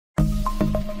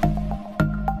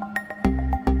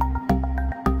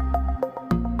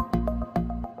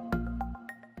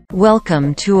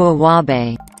Welcome to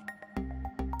Awabe.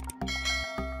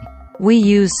 We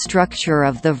use structure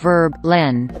of the verb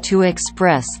lend to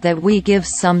express that we give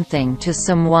something to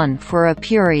someone for a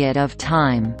period of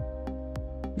time.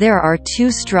 There are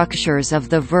two structures of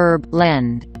the verb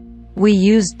lend. We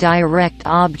use direct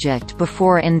object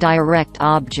before indirect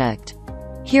object.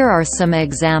 Here are some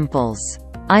examples.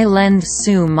 I lend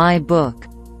Sue my book.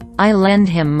 I lend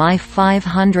him my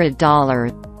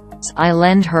 $500. I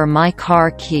lend her my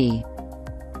car key.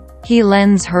 He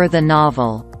lends her the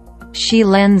novel. She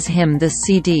lends him the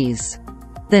CDs.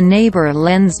 The neighbor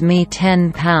lends me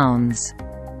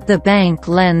 £10. The bank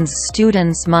lends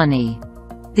students money.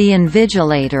 The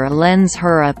invigilator lends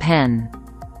her a pen.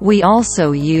 We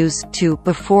also use to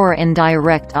before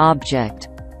indirect object.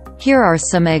 Here are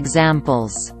some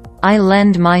examples. I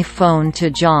lend my phone to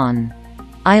John.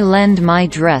 I lend my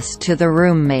dress to the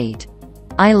roommate.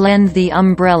 I lend the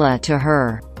umbrella to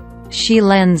her. She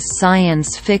lends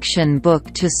science fiction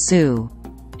book to Sue.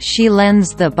 She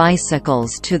lends the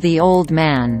bicycles to the old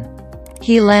man.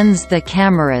 He lends the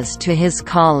cameras to his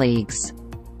colleagues.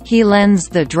 He lends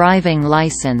the driving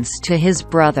license to his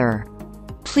brother.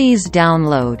 Please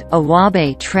download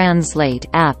Awabe Translate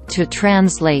app to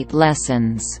translate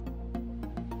lessons.